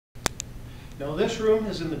Now this room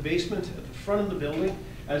is in the basement at the front of the building.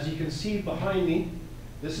 As you can see behind me,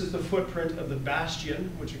 this is the footprint of the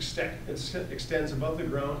bastion, which extends above the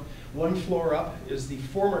ground. One floor up is the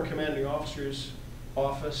former commanding officer's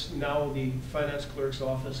office, now the finance clerk's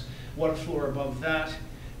office. One floor above that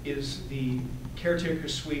is the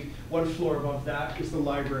caretaker's suite. One floor above that is the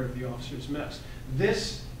library of the officers' mess.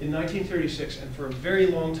 This, in 1936, and for a very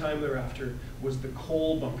long time thereafter, was the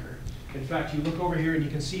coal bunker. In fact, you look over here and you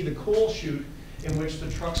can see the coal chute in which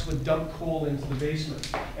the trucks would dump coal into the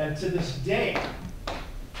basement. And to this day,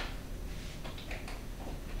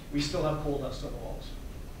 we still have coal dust on the walls.